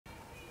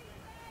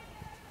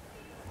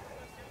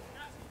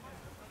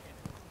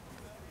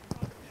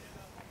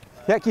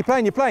Yeah, keep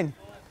playing, you're playing.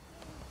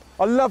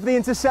 I love the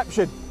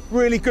interception.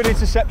 Really good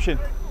interception.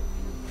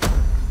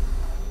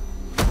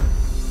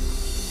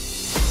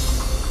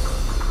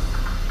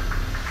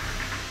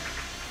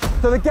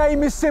 So the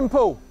game is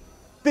simple.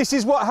 This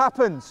is what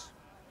happens.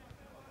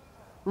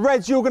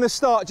 Reds, you're going to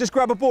start. Just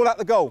grab a ball at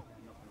the goal.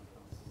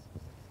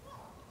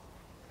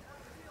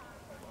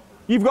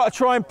 You've got to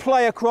try and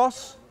play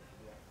across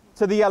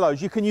to the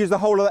yellows. You can use the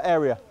whole of the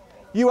area.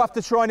 You have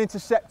to try and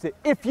intercept it.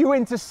 If you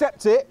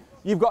intercept it,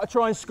 you've got to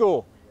try and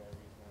score.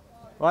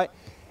 Right?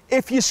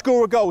 If you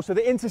score a goal, so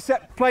the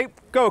intercept play,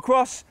 go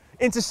across,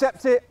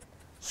 intercept it,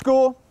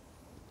 score.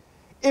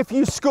 If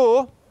you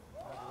score,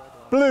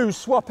 blues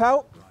swap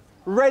out,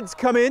 reds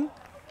come in.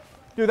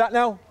 Do that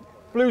now.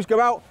 Blues go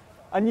out,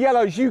 and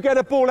yellows, you get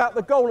a ball out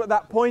the goal at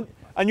that point,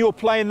 and you're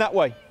playing that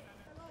way.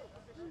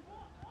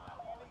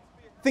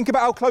 Think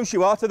about how close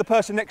you are to the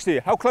person next to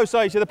you. How close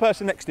are you to the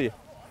person next to you?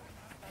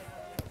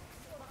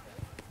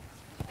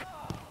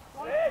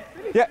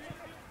 Yeah.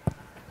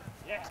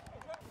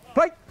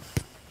 Play.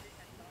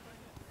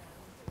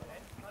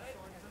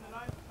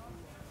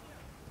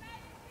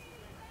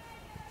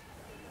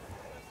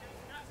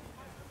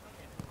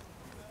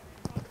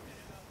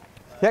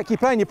 Yeah, keep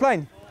playing, you're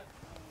playing.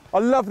 I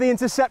love the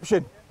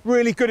interception.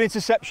 Really good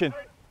interception.